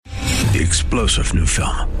The explosive new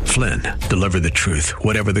film, Flynn, deliver the truth,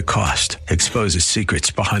 whatever the cost, exposes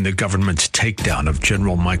secrets behind the government's takedown of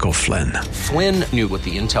General Michael Flynn. Flynn knew what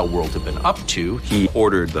the intel world had been up to. He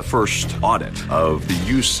ordered the first audit of the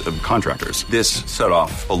use of contractors. This set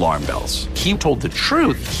off alarm bells. He told the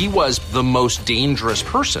truth. He was the most dangerous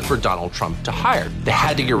person for Donald Trump to hire. They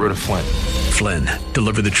had to get rid of Flynn. Flynn,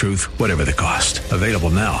 deliver the truth, whatever the cost. Available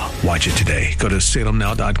now. Watch it today. Go to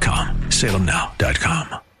salemnow.com.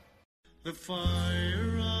 salemnow.com. The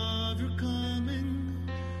fire of your coming,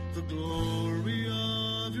 the glory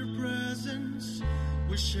of your presence,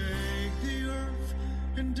 will shake the earth,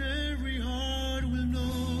 and every heart will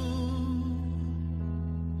know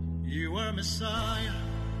you are Messiah,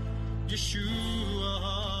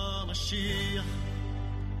 Yeshua Mashiach,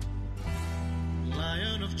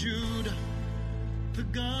 Lion of Judah, the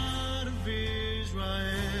God of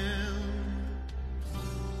Israel.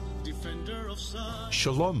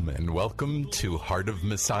 Shalom and welcome to Heart of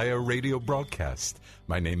Messiah radio broadcast.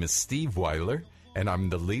 My name is Steve Weiler, and I'm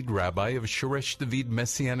the lead rabbi of Shoresh David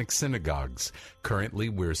Messianic Synagogues. Currently,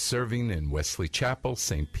 we're serving in Wesley Chapel,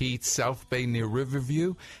 St. Pete, South Bay near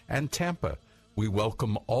Riverview, and Tampa. We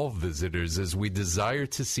welcome all visitors as we desire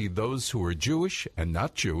to see those who are Jewish and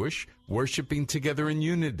not Jewish worshiping together in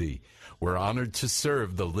unity. We're honored to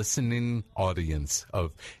serve the listening audience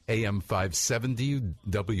of AM 570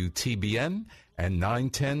 WTBN and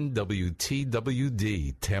 910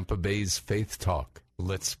 WTWD, Tampa Bay's Faith Talk.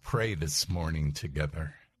 Let's pray this morning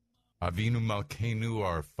together. Avinu Malkeinu,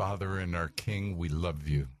 our Father and our King, we love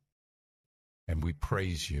you, and we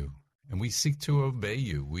praise you, and we seek to obey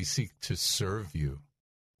you. We seek to serve you.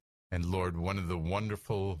 And Lord, one of the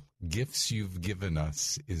wonderful gifts you've given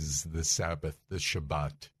us is the Sabbath, the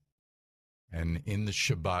Shabbat. And in the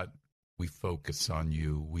Shabbat, we focus on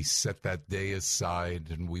you. We set that day aside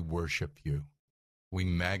and we worship you. We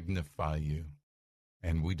magnify you,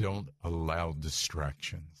 and we don't allow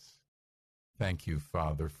distractions. Thank you,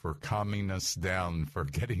 Father, for calming us down, for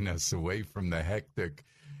getting us away from the hectic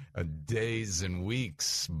days and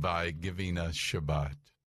weeks by giving us Shabbat.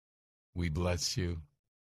 We bless you,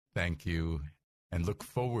 thank you, and look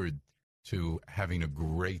forward to having a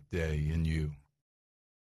great day in you.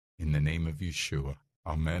 In the name of Yeshua,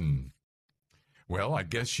 amen. Well, I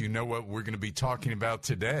guess you know what we're going to be talking about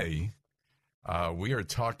today. We are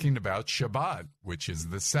talking about Shabbat, which is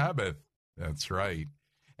the Sabbath. That's right.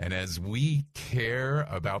 And as we care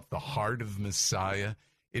about the heart of Messiah,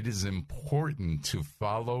 it is important to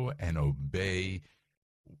follow and obey,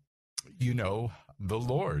 the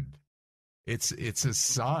Lord. It's a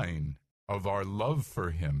sign of our love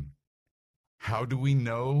for him. How do we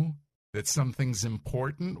know that something's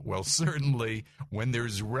important? Well, certainly when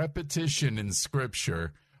there's repetition in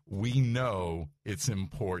Scripture, we know it's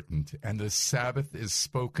important. And the Sabbath is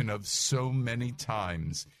spoken of so many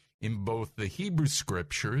times in both the Hebrew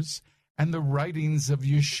Scriptures and the writings of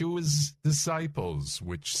Yeshua's disciples,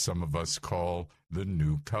 which some of us call the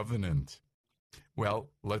New Covenant. Well,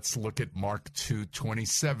 let's look at Mark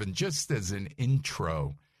 2:27, just as an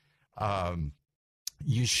intro.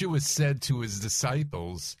 Yeshua said to his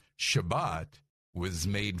disciples, Shabbat was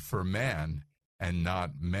made for man, and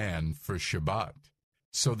not man for Shabbat.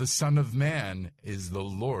 So the Son of Man is the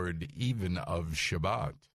Lord even of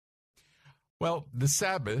Shabbat. Well, the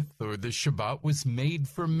Sabbath, or the Shabbat, was made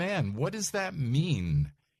for man. What does that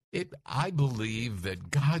mean? I believe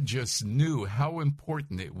that God just knew how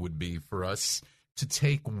important it would be for us to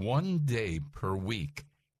take one day per week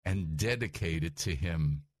and dedicate it to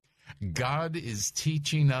him. God is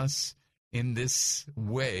teaching us in this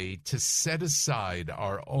way to set aside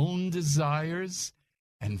our own desires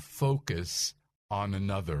and focus on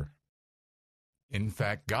another. In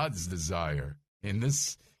fact, God's desire.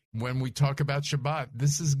 When we talk about Shabbat,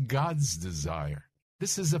 this is God's desire.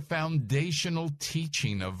 This is a foundational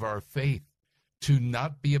teaching of our faith, to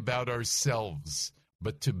not be about ourselves,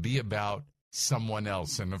 but to be about someone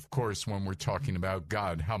else. And of course, when we're talking about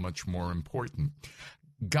God, how much more important.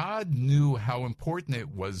 God knew how important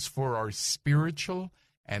it was for our spiritual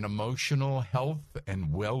and emotional health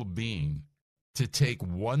and well-being to take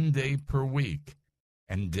one day per week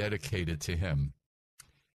and dedicate it to him.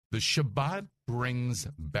 The Shabbat brings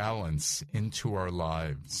balance into our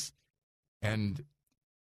lives. And,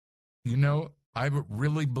 I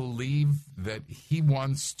really believe that he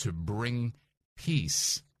wants to bring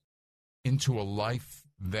peace into a life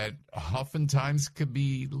that oftentimes could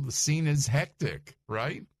be seen as hectic,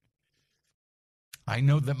 right? I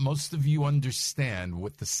know that most of you understand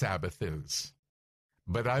what the Sabbath is,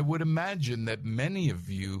 but I would imagine that many of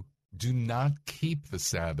you do not keep the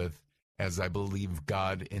Sabbath as I believe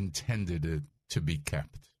God intended it to be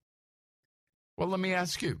kept. Well, let me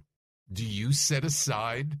ask you, do you set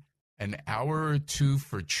aside an hour or two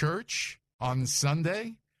for church on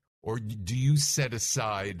Sunday? Or do you set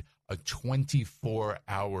aside a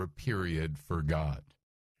 24-hour period for God?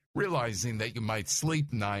 Realizing that you might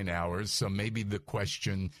sleep 9 hours, so maybe the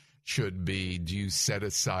question should be, do you set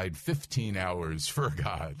aside 15 hours for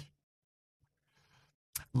God?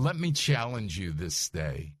 Let me challenge you this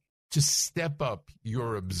day to step up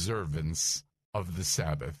your observance of the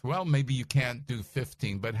Sabbath. Well, maybe you can't do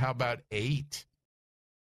 15, but how about 8?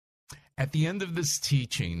 At the end of this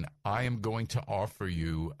teaching, I am going to offer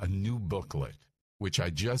you a new booklet, which I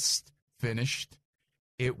just finished.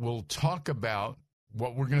 It will talk about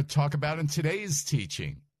what we're going to talk about in today's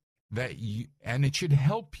teaching, and it should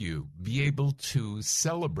help you be able to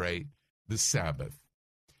celebrate the Sabbath.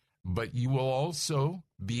 But you will also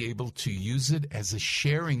be able to use it as a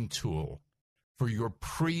sharing tool for your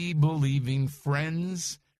pre-believing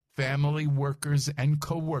friends, family, workers, and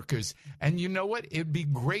co-workers. And you know what? It'd be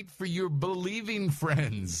great for your believing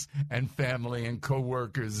friends and family and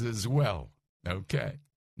co-workers as well. Okay.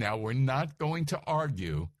 Now, we're not going to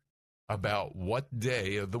argue about what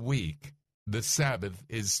day of the week the Sabbath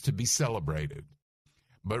is to be celebrated,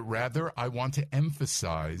 but rather I want to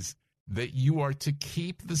emphasize that you are to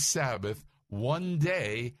keep the Sabbath one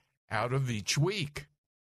day out of each week.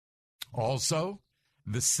 Also,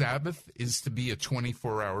 the Sabbath is to be a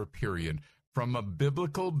 24-hour period. From a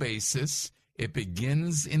biblical basis, it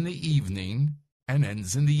begins in the evening and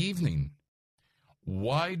ends in the evening.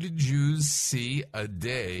 Why do Jews see a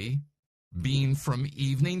day being from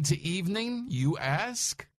evening to evening, you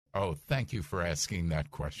ask? Oh, thank you for asking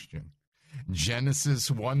that question. Genesis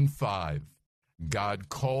 1:5, God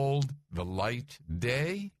called the light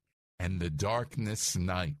day and the darkness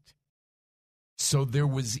night. So there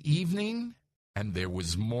was evening and there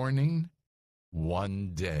was morning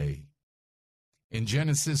one day. In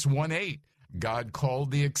Genesis 1:8, God called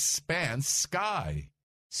the expanse sky.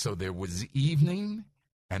 So there was evening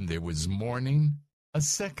and there was morning a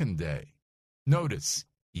second day. Notice,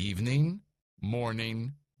 evening,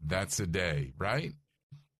 morning, that's a day, right?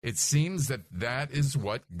 It seems that is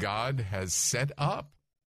what God has set up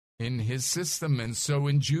in his system. And so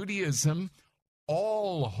in Judaism,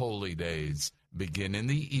 all holy days begin in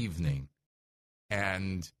the evening.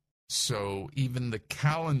 And so even the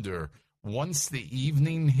calendar, once the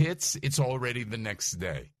evening hits, it's already the next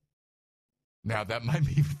day. Now, that might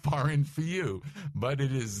be foreign for you, but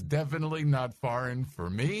it is definitely not foreign for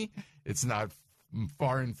me. It's not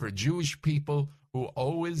foreign for Jewish people who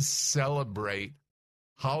always celebrate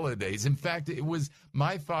holidays. In fact,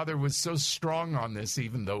 my father was so strong on this,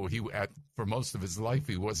 even though for most of his life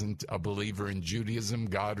he wasn't a believer in Judaism,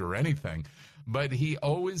 God, or anything. But he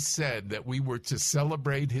always said that we were to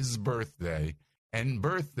celebrate his birthday and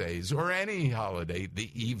birthdays or any holiday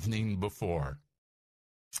the evening before.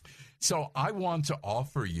 So I want to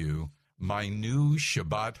offer you my new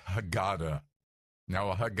Shabbat Haggadah.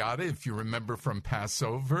 Now, a Haggadah, if you remember from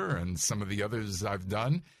Passover and some of the others I've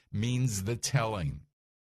done, means the telling.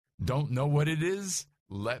 Don't know what it is?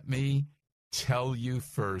 Let me tell you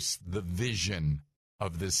first the vision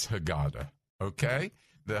of this Haggadah, okay?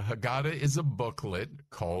 The Haggadah is a booklet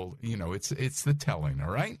called, it's the telling,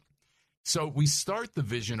 all right? So we start the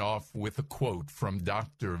vision off with a quote from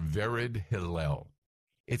Dr. Vered Hillel.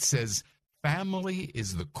 It says, "Family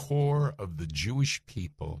is the core of the Jewish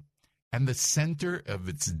people and the center of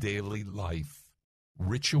its daily life,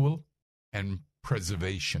 ritual, and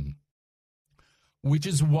preservation, which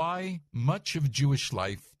is why much of Jewish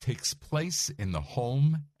life takes place in the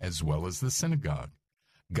home as well as the synagogue.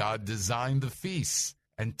 God designed the feasts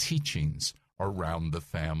and teachings around the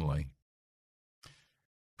family."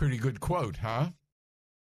 Pretty good quote, huh?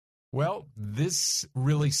 Well, this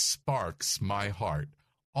really sparks my heart.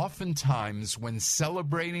 Oftentimes, when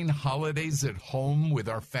celebrating holidays at home with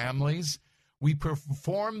our families, we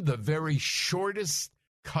perform the very shortest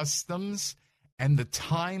customs, and the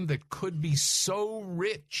time that could be so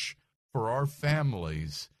rich for our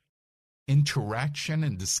families, interaction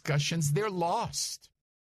and discussions, they're lost.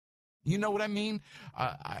 You know what I mean?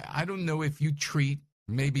 I don't know if you treat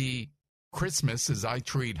maybe Christmas as I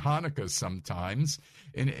treat Hanukkah sometimes.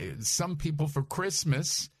 And some people for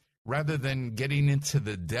Christmas, rather than getting into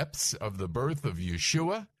the depths of the birth of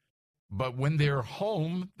Yeshua, but when they're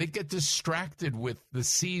home, they get distracted with the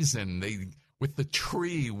season, with the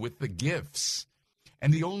tree, with the gifts.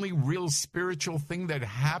 And the only real spiritual thing that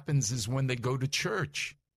happens is when they go to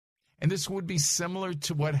church. And this would be similar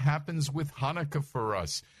to what happens with Hanukkah for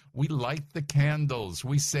us. We light the candles,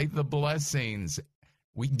 we say the blessings,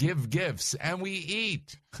 we give gifts, and we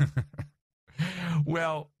eat.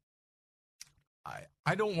 Well,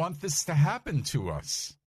 I don't want this to happen to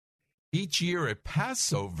us. Each year at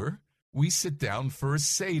Passover, we sit down for a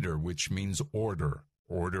Seder, which means order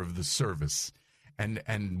of the service.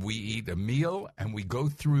 And we eat a meal, and we go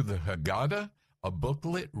through the Haggadah, a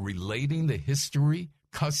booklet relating the history,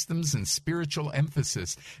 customs, and spiritual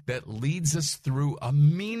emphasis that leads us through a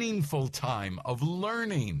meaningful time of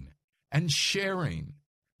learning and sharing.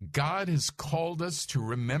 God has called us to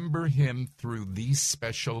remember him through these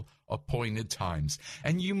special appointed times.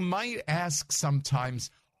 And you might ask sometimes,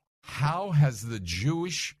 how has the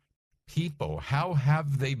Jewish people, how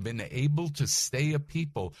have they been able to stay a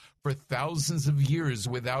people for thousands of years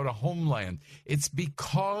without a homeland? It's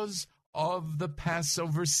because of the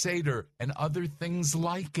Passover Seder and other things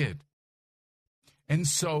like it. And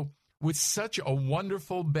so, with such a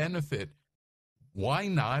wonderful benefit, why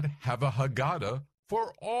not have a Haggadah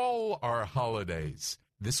for all our holidays?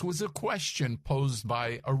 This was a question posed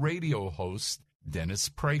by a radio host, Dennis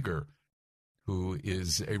Prager, who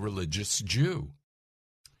is a religious Jew.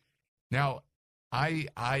 Now,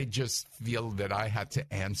 I just feel that I had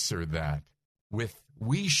to answer that with,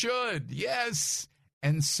 we should, yes.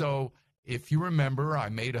 And so, if you remember, I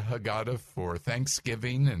made a Haggadah for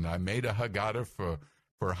Thanksgiving, and I made a Haggadah for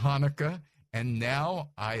Hanukkah, and now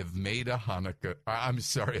I have made a Haggadah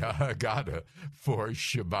for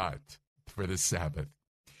Shabbat, for the Sabbath.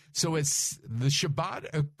 So as the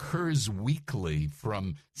Shabbat occurs weekly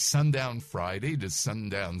from sundown Friday to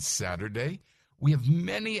sundown Saturday, we have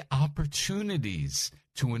many opportunities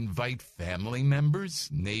to invite family members,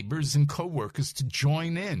 neighbors, and coworkers to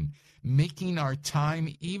join in, making our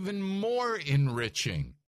time even more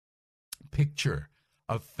enriching. Picture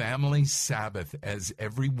a family Sabbath as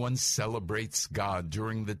everyone celebrates God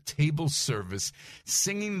during the table service,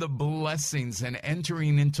 singing the blessings and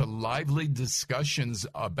entering into lively discussions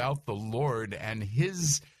about the Lord and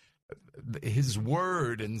his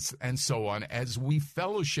word and so on as we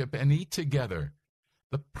fellowship and eat together.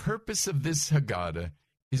 The purpose of this Haggadah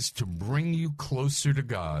is to bring you closer to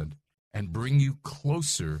God and bring you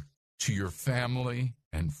closer to your family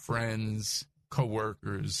and friends,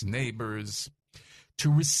 coworkers, neighbors.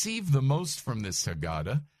 To receive the most from this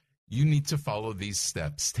Haggadah, you need to follow these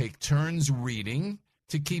steps. Take turns reading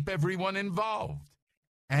to keep everyone involved,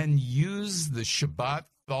 and use the Shabbat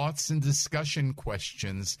thoughts and discussion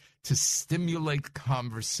questions to stimulate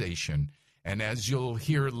conversation. And as you'll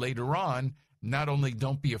hear later on, not only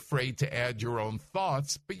don't be afraid to add your own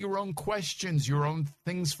thoughts, but your own questions, your own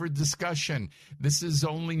things for discussion. This is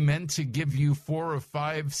only meant to give you 4 or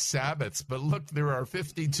 5 Sabbaths, but look, there are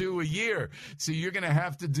 52 a year, so you're going to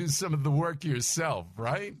have to do some of the work yourself,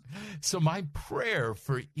 right? So my prayer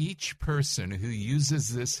for each person who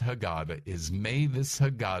uses this Haggadah is, may this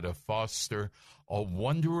Haggadah foster a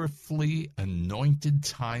wonderfully anointed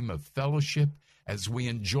time of fellowship as we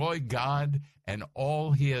enjoy God and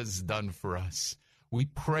all he has done for us. We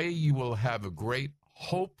pray you will have a great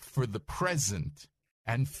hope for the present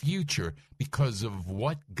and future because of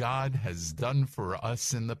what God has done for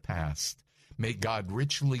us in the past. May God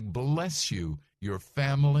richly bless you, your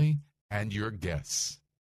family, and your guests.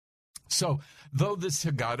 So, though this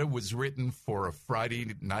Haggadah was written for a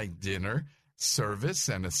Friday night dinner service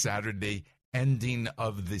and a Saturday ending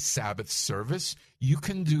of the Sabbath service, you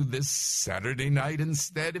can do this Saturday night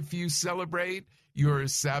instead if you celebrate your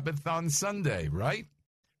Sabbath on Sunday, right?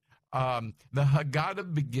 The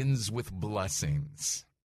Haggadah begins with blessings.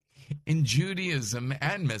 In Judaism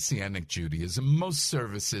and Messianic Judaism, most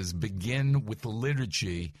services begin with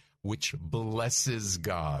liturgy, which blesses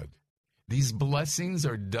God. These blessings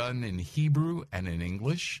are done in Hebrew and in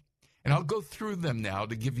English, and I'll go through them now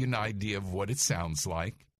to give you an idea of what it sounds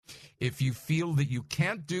like. If you feel that you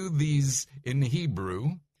can't do these in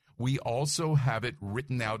Hebrew, we also have it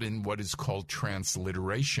written out in what is called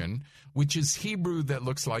transliteration, which is Hebrew that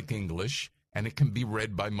looks like English, and it can be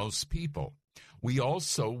read by most people. We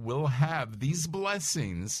also will have these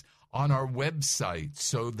blessings on our website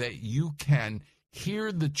so that you can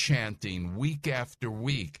hear the chanting week after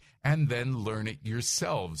week and then learn it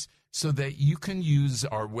yourselves, so that you can use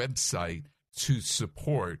our website to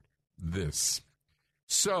support this.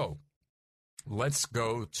 So, let's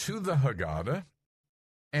go to the Haggadah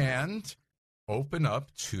and open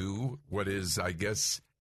up to what is, I guess,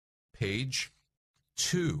 page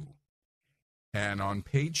 2. And on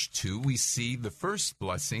page 2, we see the first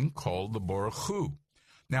blessing called the Baruch Hu.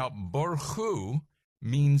 Now, Baruch Hu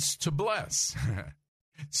means to bless.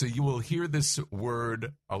 So you will hear this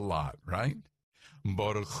word a lot, right?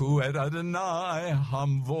 Baruch Hu et Adonai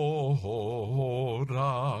hamvorach.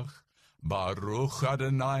 Baruch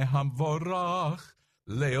Adonai hamvorach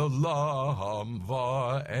leolam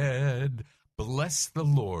va'ed. Bless the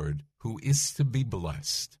Lord who is to be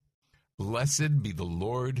blessed. Blessed be the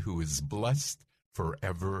Lord who is blessed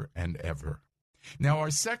forever and ever. Now,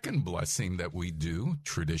 our second blessing that we do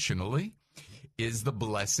traditionally is the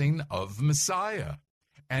blessing of Messiah.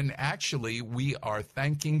 And actually, we are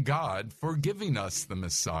thanking God for giving us the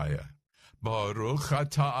Messiah. Baruch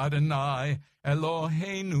atah Adonai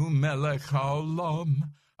Eloheinu melech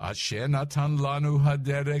haolam, asher natan lanu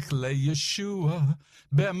haderech leYeshua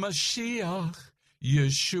b'Mashiach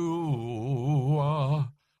Yeshua.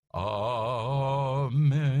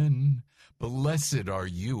 Amen. Blessed are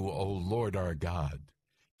you, O Lord our God,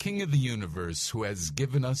 King of the universe, who has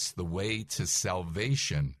given us the way to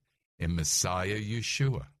salvation in Messiah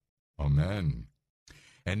Yeshua. Amen.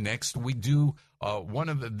 And next we do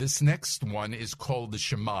this next one is called the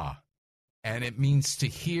Shema, and it means to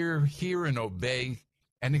hear and obey,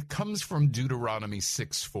 and it comes from Deuteronomy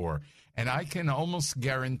 6:4. And I can almost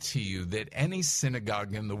guarantee you that any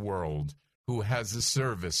synagogue in the world who has a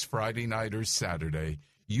service Friday night or Saturday,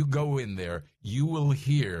 you go in there, you will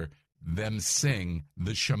hear them sing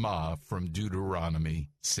the Shema from Deuteronomy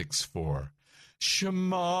 6:4.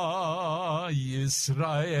 Shema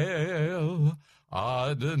Yisrael,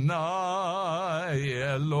 Adonai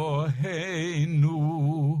Eloheinu,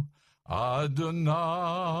 Adonai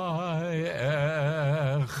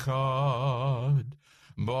Echad,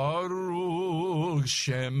 Baruch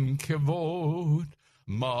Shem Kevod,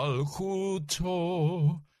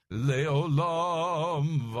 Malchuto,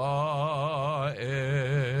 Leolam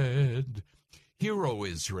Va'ed. Hear, O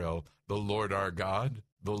Israel, the Lord our God,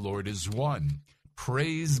 the Lord is one.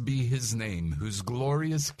 Praise be his name, whose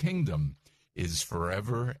glorious kingdom is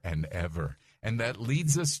forever and ever. And that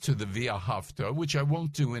leads us to the V'ahavta, which I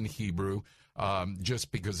won't do in Hebrew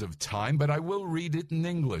just because of time, but I will read it in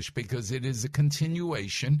English because it is a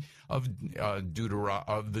continuation of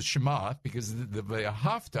the Shema, because the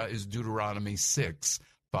V'ahavta is Deuteronomy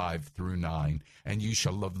 6:5-9. And you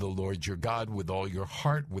shall love the Lord your God with all your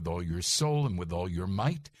heart, with all your soul, and with all your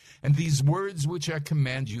might. And these words which I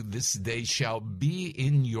command you this day shall be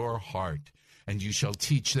in your heart. And you shall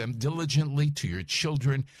teach them diligently to your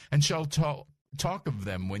children, and shall talk of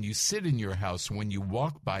them when you sit in your house, when you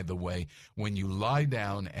walk by the way, when you lie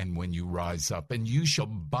down, and when you rise up. And you shall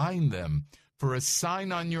bind them for a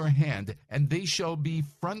sign on your hand, and they shall be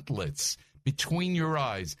frontlets between your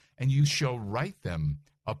eyes, and you shall write them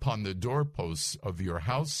upon the doorposts of your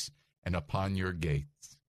house and upon your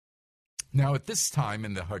gates. Now, at this time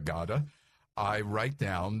in the Haggadah, I write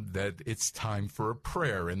down that it's time for a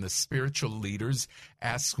prayer, and the spiritual leaders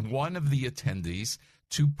ask one of the attendees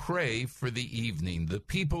to pray for the evening, the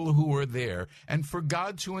people who are there, and for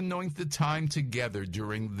God to anoint the time together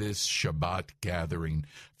during this Shabbat gathering.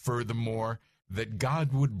 Furthermore, that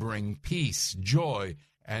God would bring peace, joy,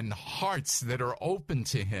 and hearts that are open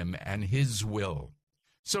to him and his will.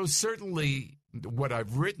 So certainly what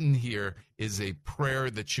I've written here is a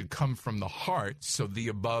prayer that should come from the heart, so the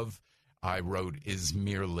above I wrote is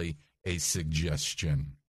merely a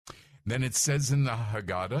suggestion. Then it says in the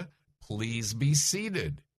Haggadah, please be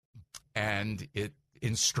seated. And it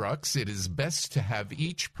instructs it is best to have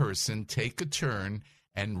each person take a turn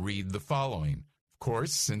and read the following. Of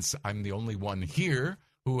course, since I'm the only one here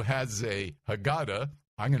who has a Haggadah,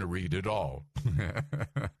 I'm going to read it all.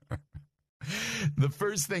 The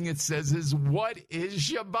first thing it says is, what is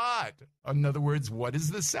Shabbat? In other words, what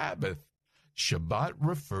is the Sabbath? Shabbat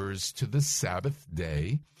refers to the Sabbath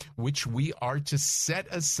day, which we are to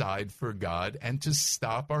set aside for God and to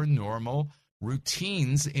stop our normal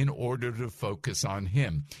routines in order to focus on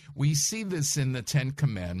him. We see this in the Ten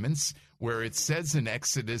Commandments, where it says in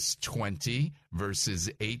Exodus 20, verses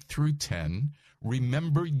 8-10,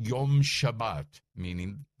 remember Yom Shabbat,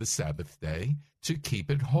 meaning the Sabbath day, to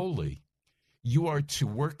keep it holy. You are to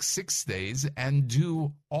work 6 days and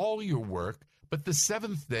do all your work, but the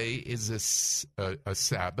seventh day is a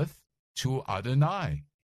Sabbath to Adonai,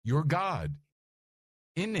 your God.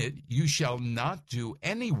 In it you shall not do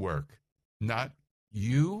any work, not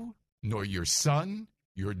you, nor your son,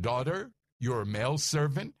 your daughter, your male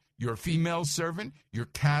servant, your female servant, your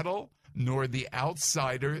cattle, nor the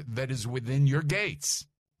outsider that is within your gates.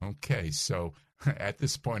 Okay, so at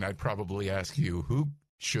this point I'd probably ask you, who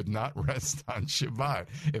should not rest on Shabbat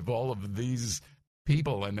if all of these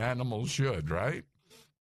people and animals should, right?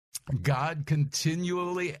 God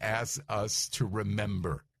continually asks us to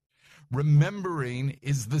remember. Remembering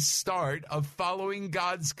is the start of following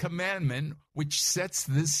God's commandment, which sets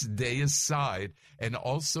this day aside and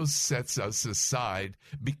also sets us aside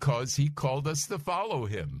because he called us to follow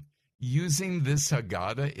him. Using this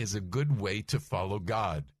Haggadah is a good way to follow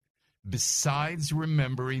God. besides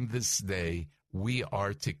remembering this day, we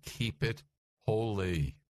are to keep it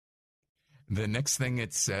holy. The next thing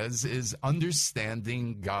it says is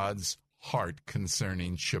understanding God's heart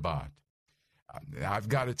concerning Shabbat. I've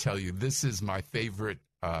got to tell you, this is my favorite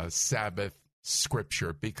Sabbath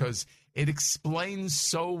scripture because it explains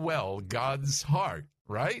so well God's heart,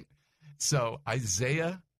 right? So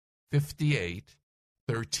Isaiah 58,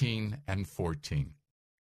 13 and 14.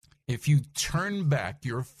 If you turn back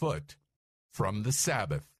your foot from the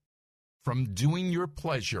Sabbath, from doing your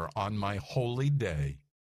pleasure on my holy day,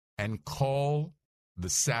 and call the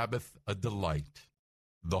Sabbath a delight,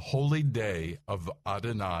 the holy day of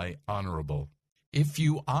Adonai honorable. If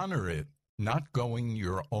you honor it, not going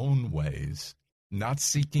your own ways, not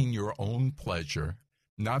seeking your own pleasure,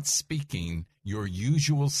 not speaking your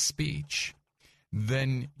usual speech,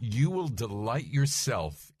 then you will delight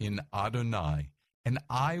yourself in Adonai, and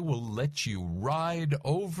I will let you ride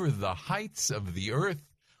over the heights of the earth,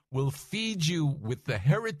 will feed you with the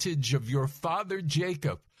heritage of your father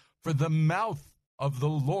Jacob, for the mouth of the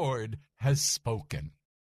Lord has spoken.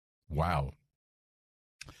 Wow.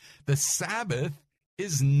 The Sabbath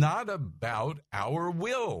is not about our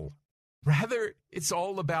will. Rather, it's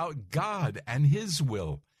all about God and His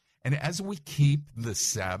will. And as we keep the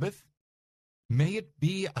Sabbath, may it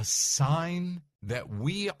be a sign that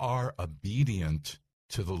we are obedient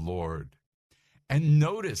to the Lord. And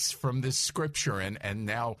notice from this scripture, and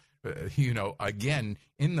now, again,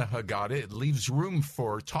 in the Haggadah, it leaves room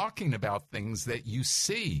for talking about things that you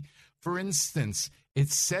see. For instance, it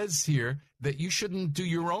says here that you shouldn't do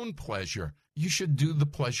your own pleasure. You should do the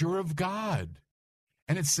pleasure of God.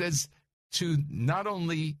 And it says to not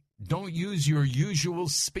only don't use your usual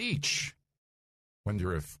speech.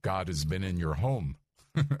 Wonder if God has been in your home.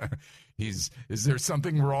 Is there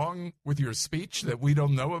something wrong with your speech that we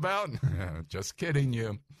don't know about? Just kidding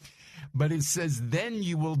you. But it says, then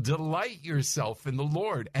you will delight yourself in the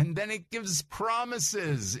Lord. And then it gives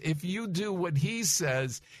promises. If you do what He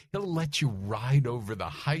says, He'll let you ride over the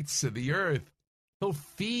heights of the earth. He'll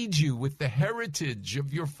feed you with the heritage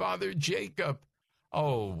of your father Jacob.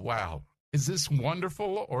 Oh, wow. Is this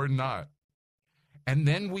wonderful or not? And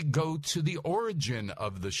then we go to the origin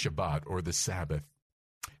of the Shabbat or the Sabbath.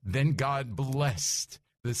 Then God blessed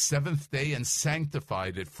the seventh day and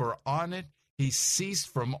sanctified it, for on it He ceased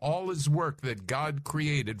from all His work that God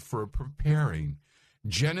created for preparing.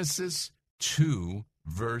 Genesis 2,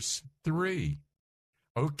 verse 3.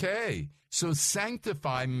 Okay, so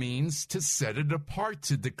sanctify means to set it apart,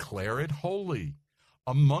 to declare it holy.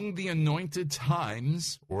 Among the anointed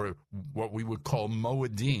times, or what we would call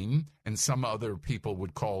Moedim, and some other people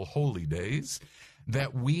would call holy days,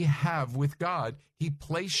 that we have with God, He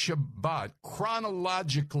placed Shabbat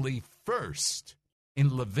chronologically first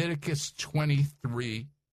in Leviticus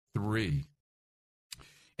 23:3.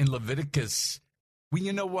 In Leviticus, well,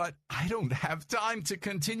 you know what? I don't have time to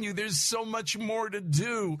continue. There's so much more to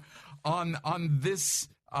do on this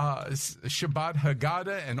Shabbat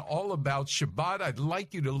Haggadah and all about Shabbat. I'd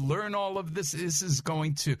like you to learn all of this. This is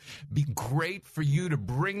going to be great for you to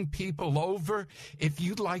bring people over. If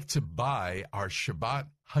you'd like to buy our Shabbat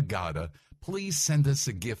Haggadah, please send us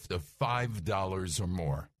a gift of $5 or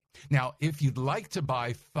more. Now, if you'd like to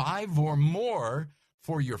buy 5 or more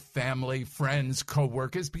for your family, friends,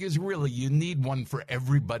 co-workers, because really you need one for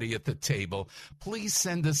everybody at the table, please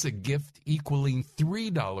send us a gift equaling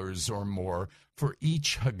 $3 or more for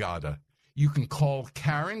each Haggadah. You can call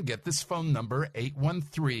Karen, get this phone number,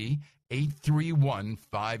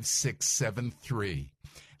 813-831-5673.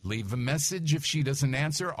 Leave a message. If she doesn't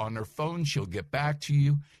answer on her phone, she'll get back to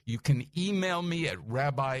you. You can email me at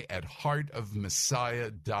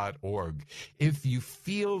rabbi@heartofmessiah.org. If you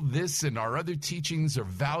feel this and our other teachings are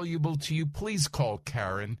valuable to you, please call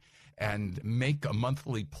Karen and make a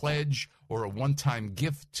monthly pledge or a one-time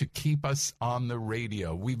gift to keep us on the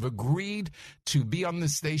radio. We've agreed to be on the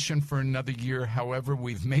station for another year. However,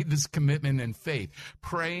 we've made this commitment in faith,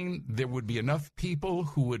 praying there would be enough people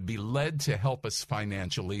who would be led to help us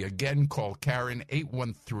financially. Again, call Karen,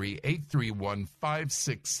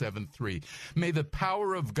 813-831-5673. May the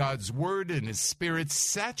power of God's word and His Spirit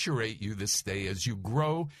saturate you this day as you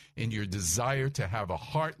grow in your desire to have a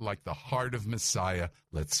heart like the heart of Messiah.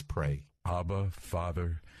 Let's pray. Abba,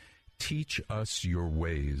 Father, teach us your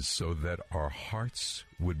ways so that our hearts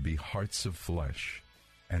would be hearts of flesh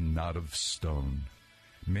and not of stone.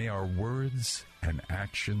 May our words and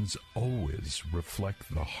actions always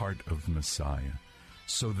reflect the heart of Messiah,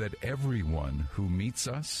 so that everyone who meets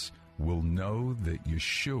us will know that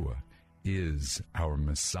Yeshua is our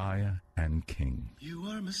Messiah and King. You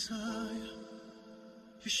are Messiah,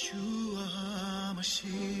 Yeshua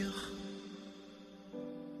HaMashiach,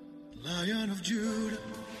 Lion of Judah,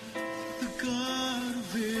 the God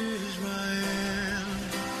of Israel.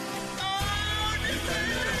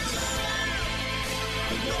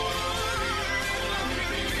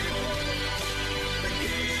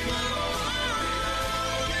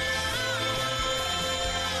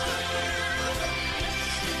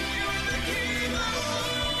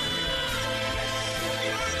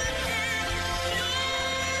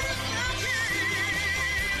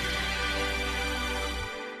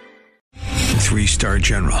 Three-star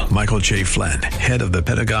General Michael J. Flynn, head of the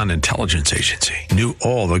Pentagon Intelligence Agency, knew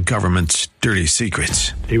all the government's dirty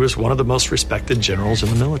secrets. He was one of the most respected generals in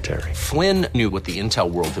the military. Flynn knew what the intel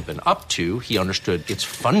world had been up to. He understood its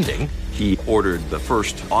funding. He ordered the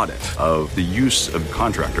first audit of the use of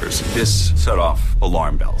contractors. This set off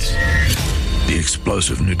alarm bells. The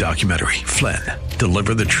explosive new documentary, Flynn,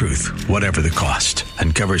 Deliver the Truth, Whatever the Cost,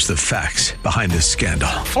 uncovers the facts behind this scandal.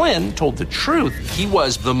 Flynn told the truth. He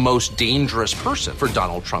was the most dangerous person for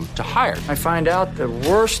Donald Trump to hire. I find out the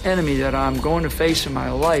worst enemy that I'm going to face in my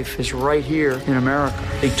life is right here in America.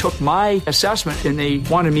 They took my assessment and they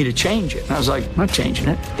wanted me to change it. And I was like, I'm not changing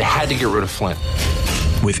it. They had to get rid of Flynn.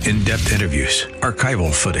 With in-depth interviews,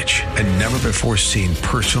 archival footage, and never-before-seen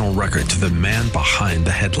personal records of the man behind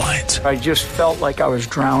the headlines. I just felt like I was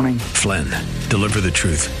drowning. Flynn, Deliver the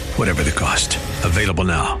Truth, Whatever the Cost. Available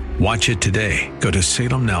now. Watch it today. Go to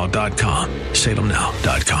salemnow.com.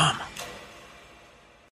 salemnow.com.